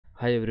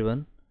Hi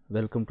everyone,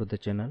 welcome to the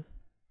channel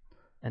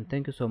and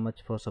thank you so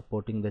much for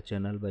supporting the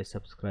channel by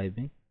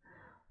subscribing.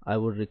 I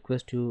would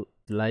request you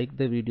like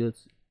the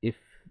videos if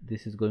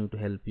this is going to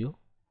help you,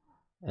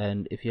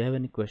 and if you have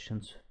any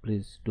questions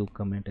please do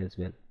comment as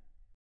well.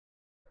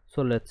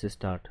 So let's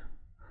start.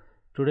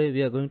 Today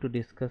we are going to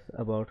discuss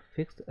about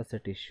fixed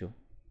asset issue.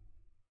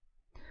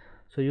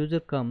 So user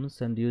comes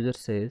and user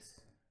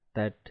says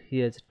that he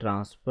has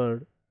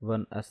transferred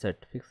one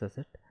asset, fixed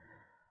asset,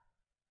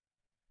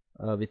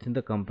 within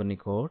the company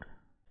code.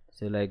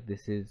 So like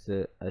this is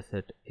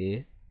asset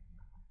A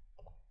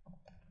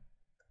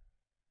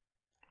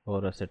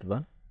or asset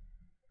 1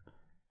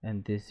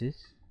 and this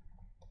is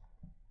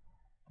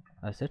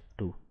asset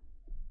 2.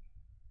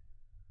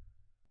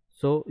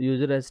 So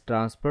user has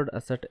transferred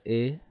asset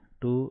A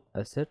to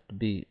asset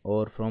B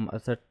or from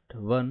asset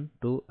 1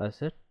 to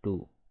asset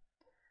 2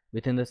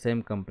 within the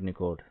same company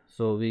code.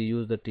 So we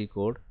use the T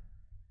code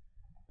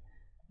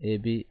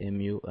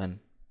ABUMN.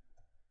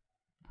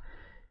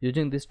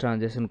 Using this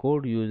transaction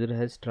code, user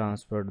has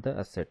transferred the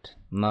asset.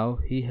 Now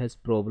he has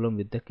problem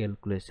with the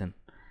calculation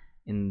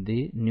in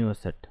the new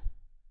asset.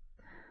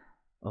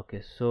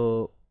 Okay,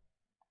 so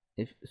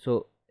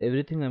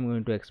everything I'm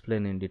going to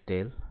explain in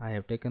detail. I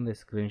have taken the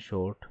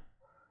screenshot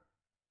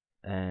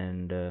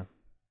and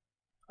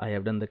I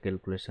have done the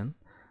calculation.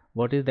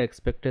 What is the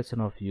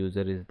expectation of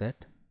user is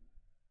that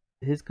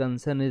his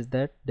concern is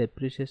that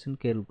depreciation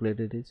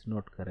calculated is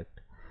not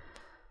correct.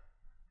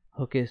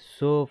 Okay,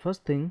 so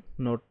first thing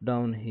note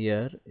down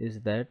here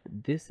is that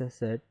this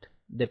asset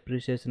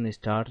depreciation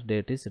start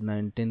date is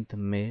 19th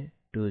May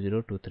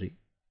 2023.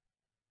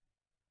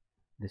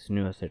 This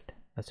new asset,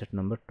 asset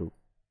number 2,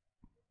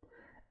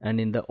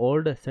 and in the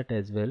old asset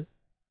as well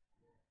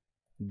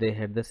they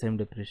had the same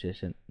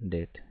depreciation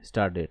date,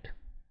 start date,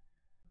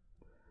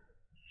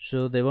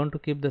 so they want to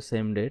keep the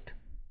same date.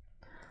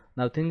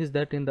 Now thing is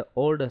that in the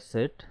old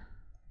asset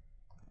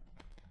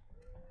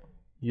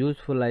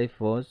useful life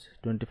was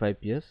 25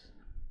 years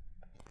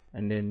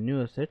and in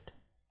new asset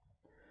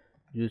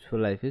useful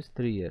life is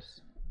 3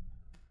 years.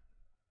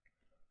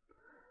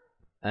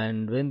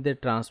 And when they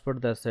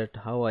transferred the asset,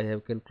 how I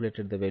have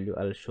calculated the value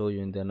I'll show you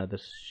in the another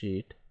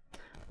sheet,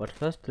 but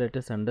first let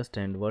us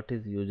understand what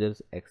is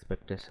user's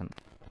expectation.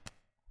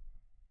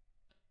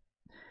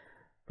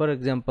 For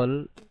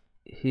example,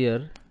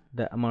 here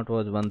the amount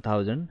was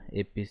 1000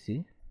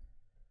 APC.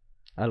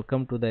 I'll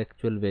come to the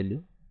actual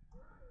value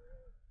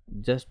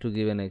just to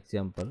give an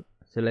example.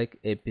 So like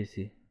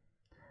APC,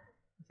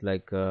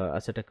 like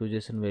asset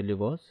acquisition value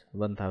was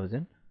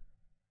 1000,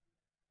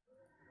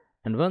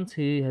 and once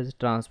he has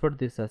transferred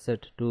this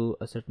asset to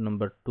asset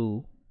number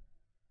 2,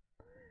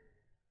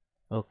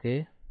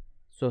 okay,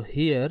 so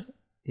here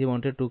he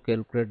wanted to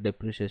calculate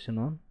depreciation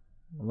on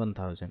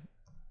 1000,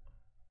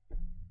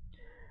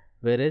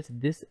 whereas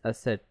this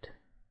asset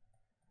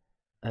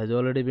has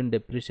already been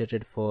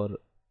depreciated for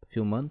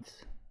few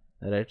months,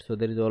 right? So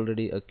there is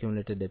already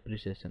accumulated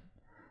depreciation.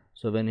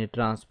 So when he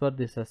transfer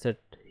this asset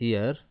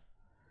here,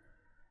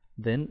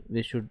 then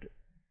we should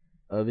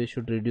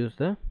reduce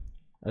the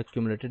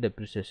accumulated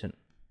depreciation.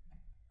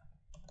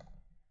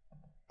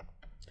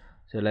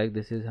 So like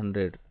this is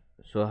 100,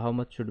 so how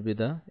much should be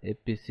the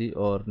APC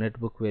or net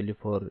book value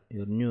for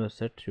your new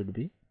asset? Should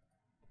be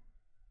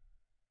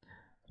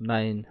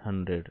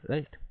 900,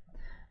 right?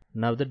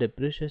 Now the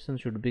depreciation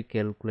should be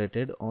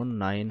calculated on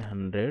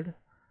 900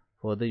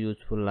 for the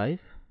useful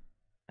life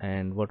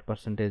and what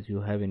percentage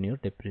you have in your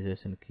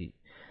depreciation key.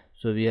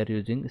 So we are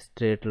using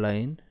straight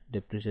line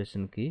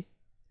depreciation key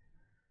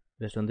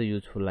based on the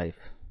useful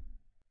life.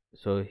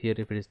 So here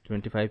if it is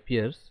 25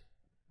 years,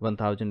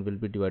 1000 will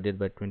be divided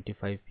by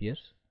 25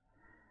 years,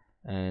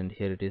 and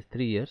here it is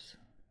 3 years,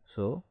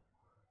 so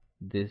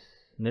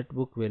this net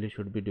book value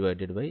should be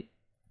divided by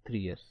 3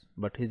 years.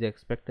 But his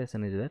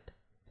expectation is that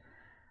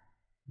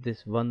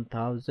this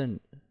 1000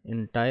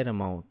 entire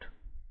amount,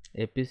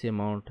 APC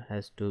amount,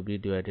 has to be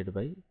divided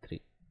by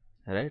 3,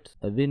 right?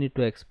 So we need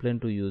to explain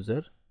to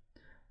user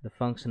the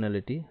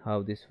functionality,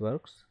 how this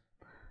works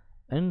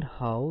and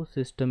how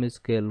system is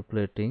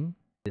calculating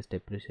this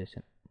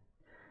depreciation.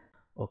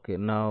 Okay,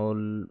 now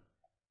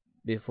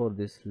before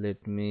this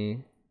let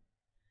me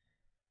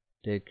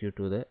take you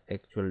to the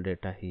actual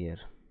data here.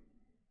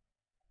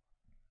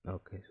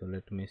 Okay, so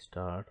let me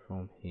start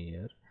from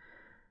here.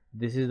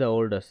 This is the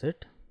old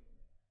asset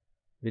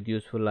with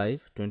useful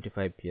life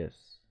 25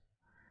 years.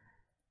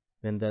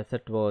 When the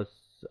asset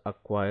was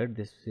acquired,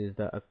 this is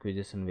the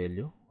acquisition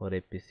value or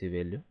APC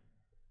value.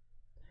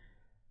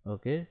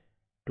 Okay,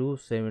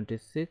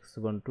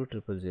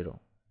 276,12,000.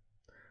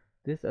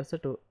 This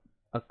asset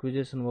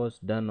acquisition was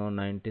done on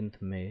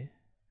 19th May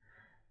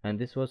and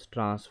this was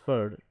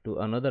transferred to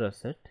another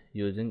asset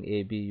using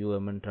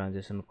ABUMN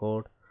transaction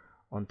code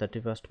on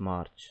 31st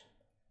March.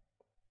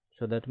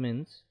 So that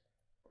means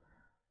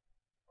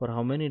for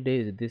how many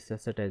days this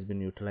asset has been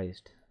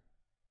utilized.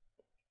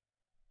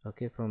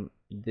 Okay, from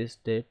this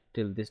date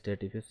till this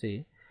date, if you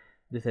see,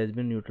 this has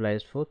been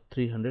utilized for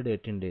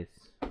 318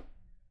 days.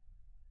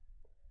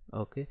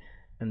 Okay,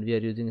 and we are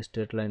using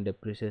straight line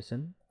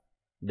depreciation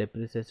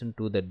depreciation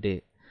to the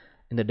day.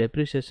 In the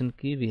depreciation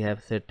key we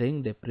have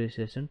setting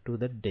depreciation to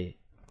the day.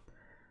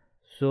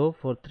 So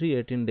for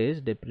 318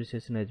 days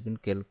depreciation has been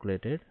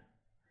calculated,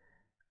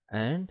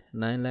 and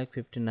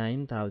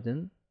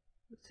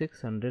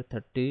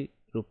 9,59,630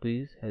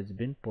 rupees has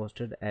been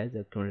posted as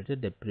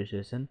accumulated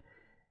depreciation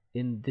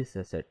in this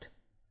asset.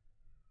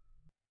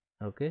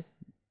 Okay,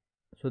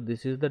 so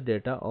this is the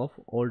data of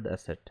old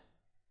asset.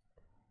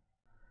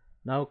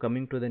 Now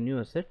coming to the new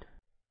asset.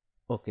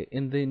 Okay,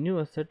 in the new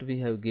asset we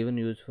have given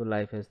useful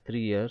life as 3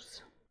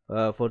 years.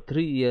 For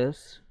 3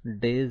 years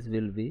days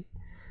will be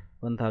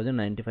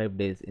 1095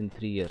 days in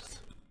 3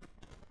 years.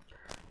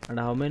 And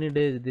how many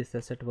days this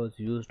asset was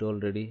used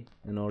already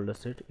in old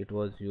asset? It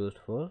was used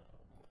for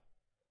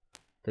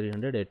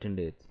 318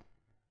 days,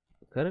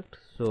 correct?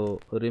 So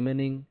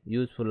remaining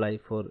useful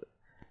life for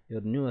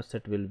your new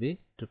asset will be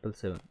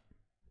 777.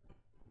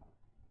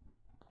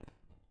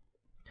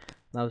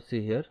 Now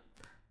see here,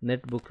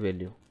 net book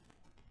value.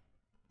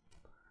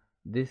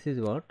 This is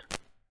what?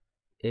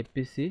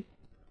 APC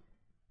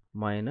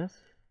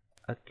minus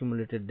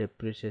accumulated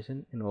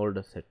depreciation in old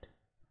asset.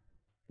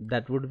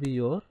 That would be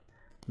your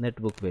net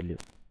book value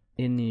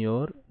in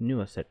your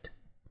new asset.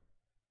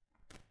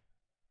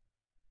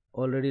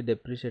 Already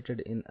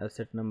depreciated in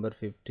asset number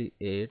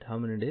 58. How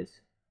many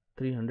days?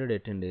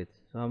 318 days.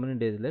 So how many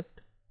days left?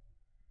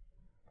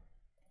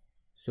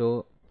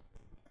 So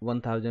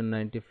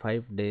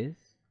 1095 days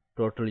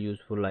total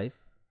useful life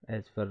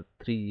as for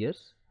 3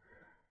 years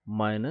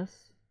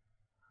minus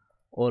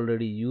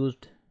already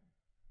used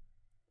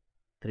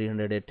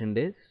 318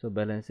 days, so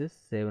balance is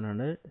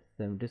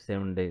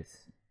 777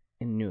 days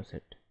in new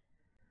asset.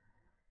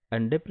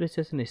 And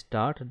depreciation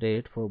start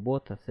date for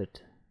both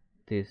assets,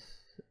 this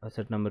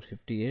asset number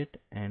 58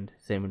 and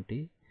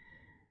 70,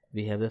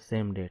 we have the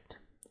same date,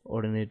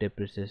 ordinary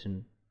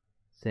depreciation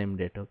same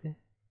date. Okay,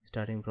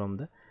 starting from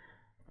the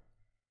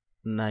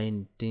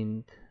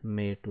 19th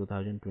May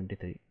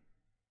 2023.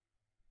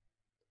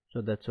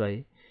 So that's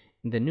why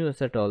in the new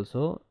asset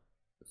also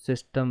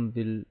system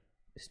will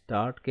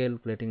start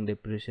calculating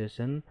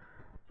depreciation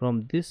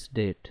from this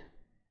date,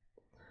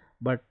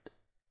 but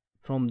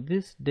from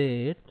this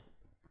date,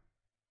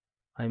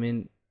 I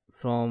mean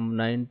from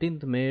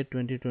 19th May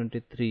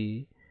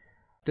 2023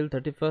 till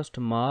 31st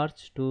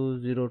March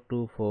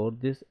 2024,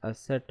 this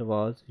asset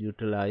was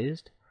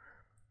utilized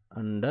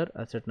under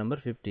asset number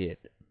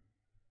 58.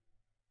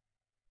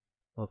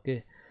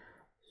 Okay,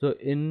 so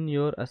in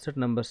your asset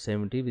number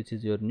 70, which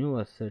is your new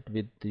asset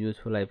with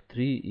useful life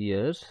 3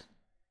 years,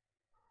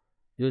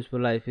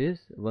 useful life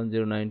is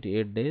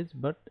 1098 days,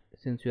 but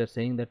since you are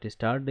saying that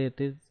start date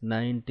is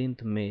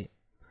 19th May,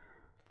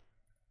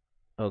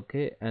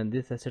 okay, and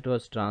this asset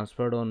was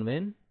transferred on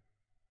when?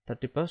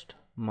 31st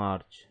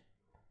March.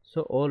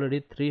 So already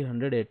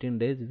 318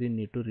 days we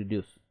need to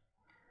reduce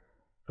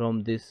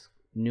from this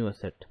new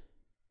asset.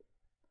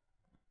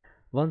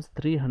 Once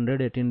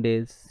 318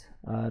 days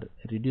are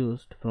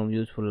reduced from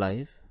useful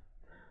life,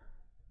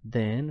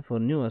 then for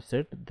new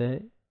asset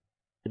the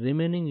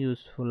remaining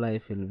useful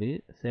life will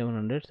be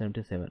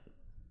 777.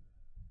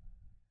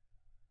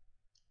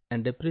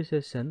 And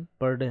depreciation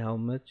per day, how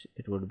much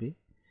it would be?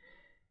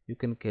 You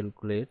can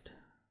calculate.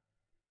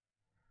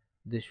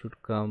 This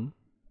should come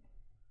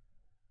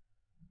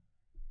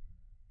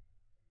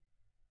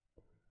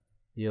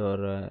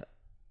your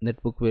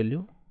net book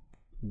value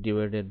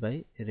divided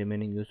by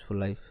remaining useful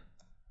life,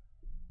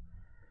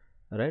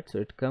 right? So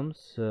it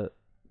comes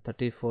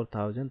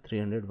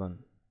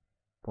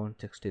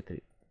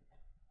 34,301.63.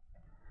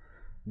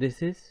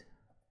 this is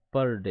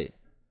per day.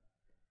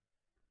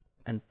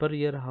 And per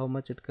year how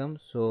much it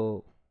comes?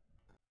 So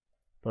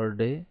per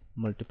day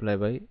multiply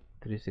by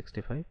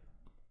 365,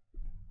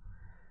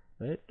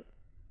 right?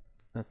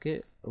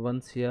 Okay,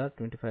 1 CR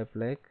 25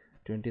 lakh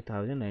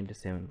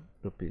 20,097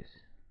 rupees.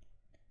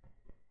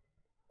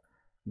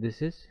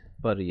 This is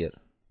per year.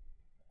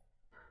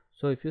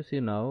 So if you see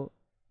now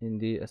in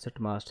the asset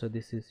master,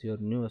 this is your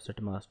new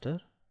asset master.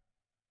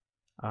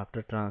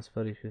 After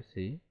transfer, if you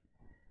see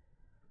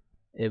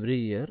every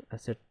year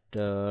asset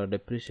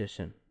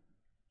depreciation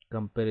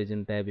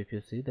comparison tab, if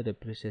you see the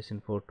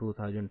depreciation for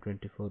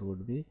 2024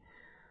 would be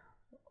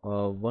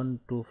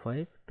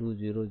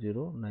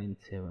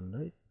 125,20097,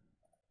 right?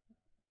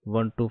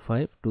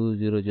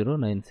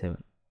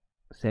 125,20097.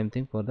 Same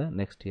thing for the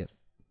next year.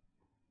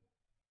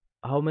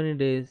 How many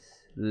days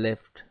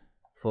left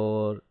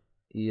for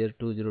year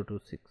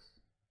 2026?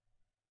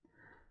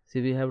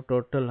 See, we have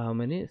total how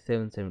many?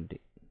 770.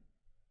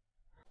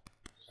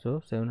 So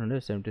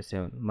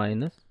 777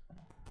 minus,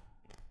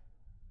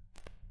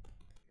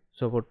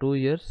 so for 2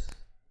 years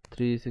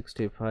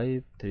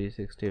 365.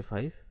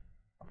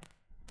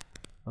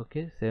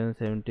 Okay,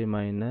 770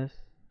 minus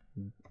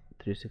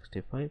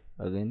 365,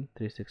 again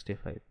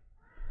 365.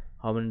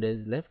 How many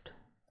days left?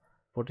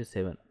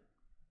 47.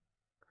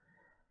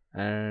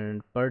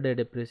 And per day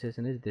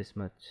depreciation is this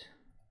much.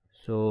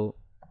 So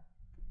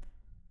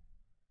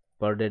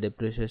per day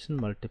depreciation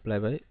multiply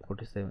by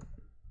 47.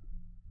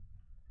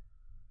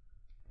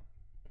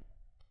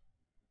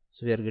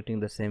 So we are getting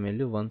the same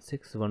value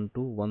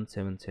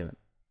 1612177,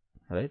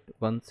 right?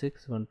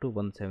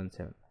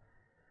 1612177.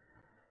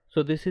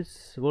 So this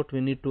is what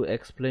we need to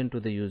explain to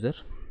the user.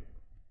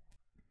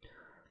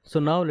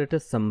 So now let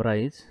us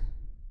summarize.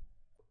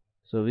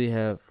 So we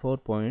have 4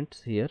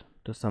 points here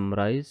to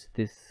summarize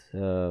this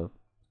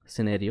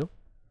scenario.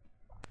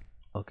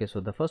 Okay, so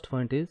the first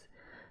point is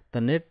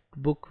the net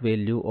book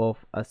value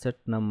of asset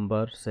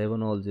number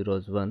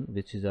 7001,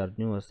 which is our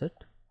new asset.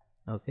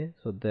 Okay,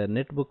 so the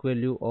net book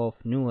value of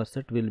new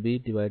asset will be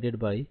divided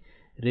by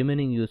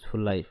remaining useful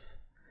life,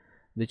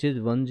 which is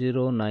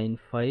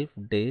 1095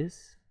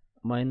 days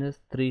minus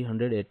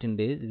 318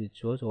 days,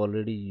 which was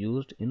already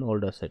used in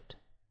old asset.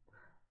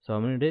 So how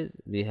many days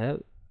we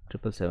have?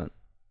 777,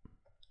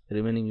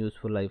 remaining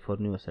useful life for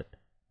new asset.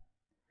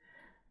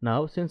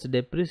 Now since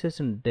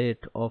depreciation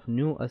date of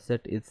new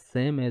asset is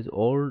same as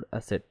old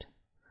asset,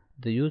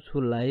 the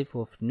useful life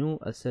of new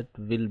asset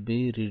will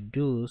be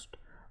reduced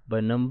by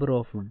number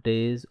of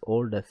days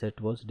old asset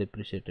was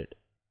depreciated.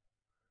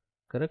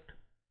 Correct?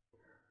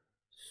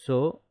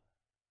 So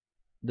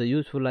the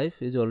useful life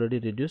is already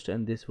reduced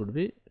and this would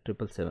be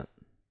 777.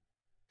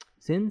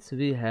 Since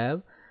we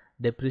have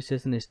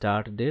depreciation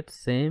start date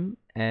same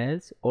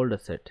as old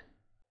asset,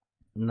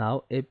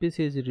 now APC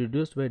is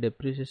reduced by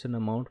depreciation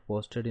amount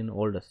posted in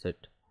old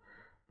asset.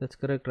 That's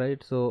correct,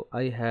 right? So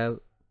I have,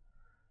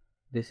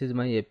 this is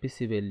my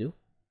APC value.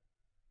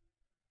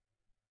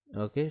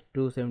 Okay,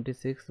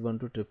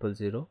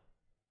 276,12,000.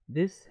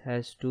 This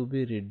has to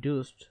be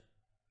reduced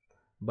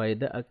by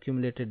the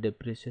accumulated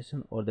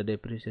depreciation or the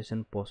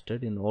depreciation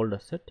posted in old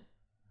asset,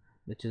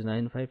 which is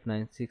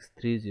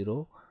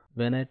 959630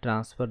 when I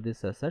transfer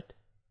this asset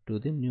to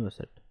the new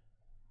asset.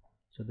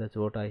 So that's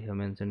what I have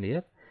mentioned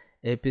here.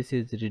 APC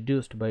is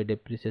reduced by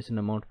depreciation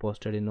amount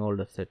posted in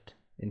old asset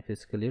in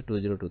fiscal year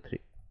 2023.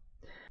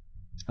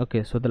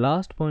 Okay, so the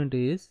last point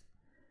is,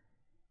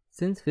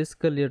 since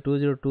fiscal year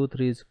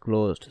 2023 is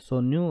closed, so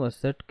new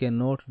asset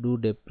cannot do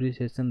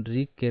depreciation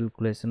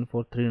recalculation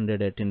for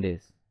 318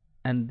 days,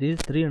 and these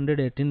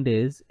 318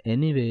 days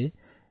anyway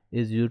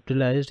is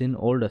utilized in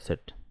old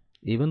asset.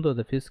 Even though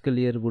the fiscal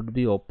year would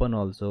be open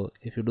also,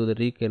 if you do the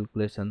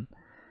recalculation,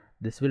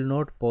 this will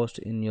not post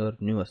in your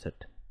new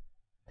asset.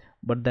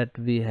 But that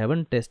we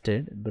haven't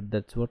tested, but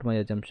that's what my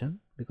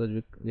assumption, because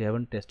we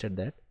haven't tested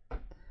that.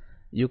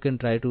 You can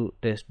try to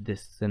test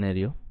this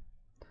scenario.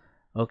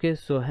 Okay,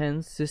 so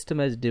hence system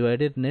has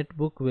divided net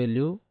book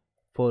value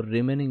for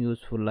remaining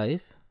useful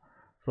life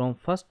from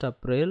 1st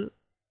April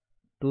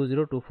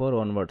 2024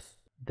 onwards,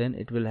 then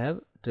it will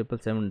have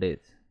 777 days.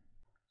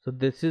 So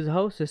this is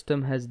how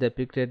system has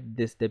depicted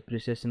this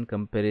depreciation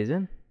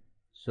comparison.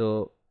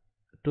 So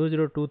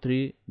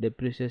 2023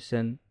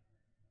 depreciation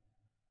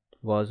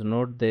was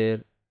not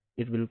there,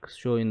 it will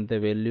show in the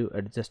value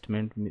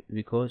adjustment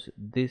because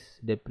this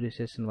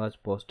depreciation was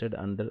posted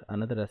under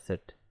another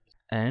asset,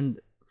 and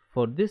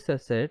for this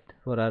asset,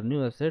 for our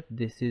new asset,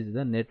 this is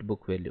the net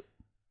book value,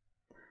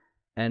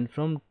 and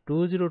from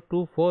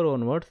 2024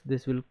 onwards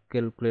this will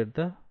calculate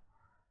the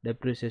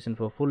depreciation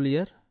for full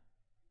year,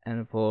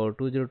 and for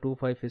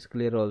 2025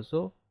 fiscal year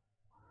also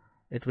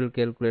it will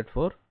calculate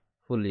for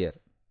full year,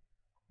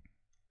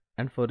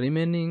 and for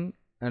remaining,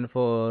 and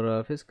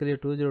for fiscal year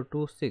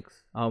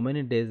 2026 how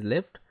many days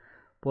left,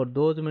 for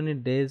those many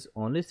days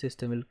only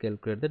system will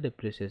calculate the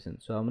depreciation.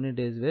 So how many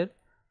days were?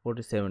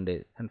 47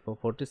 days, and for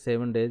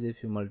 47 days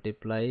if you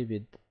multiply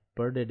with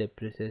per day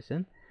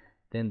depreciation,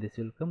 then this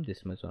will come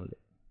this much only.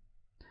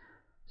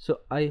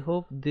 So I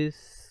hope this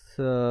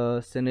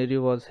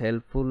scenario was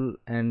helpful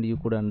and you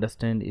could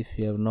understand. If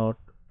you have not,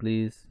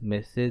 please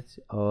message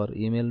or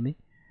email me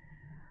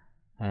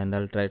and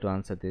I'll try to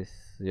answer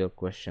your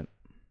question.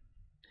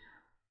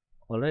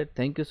 Alright,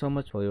 thank you so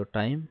much for your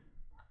time.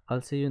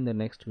 I'll see you in the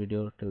next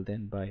video. Till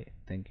then, bye.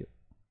 Thank you.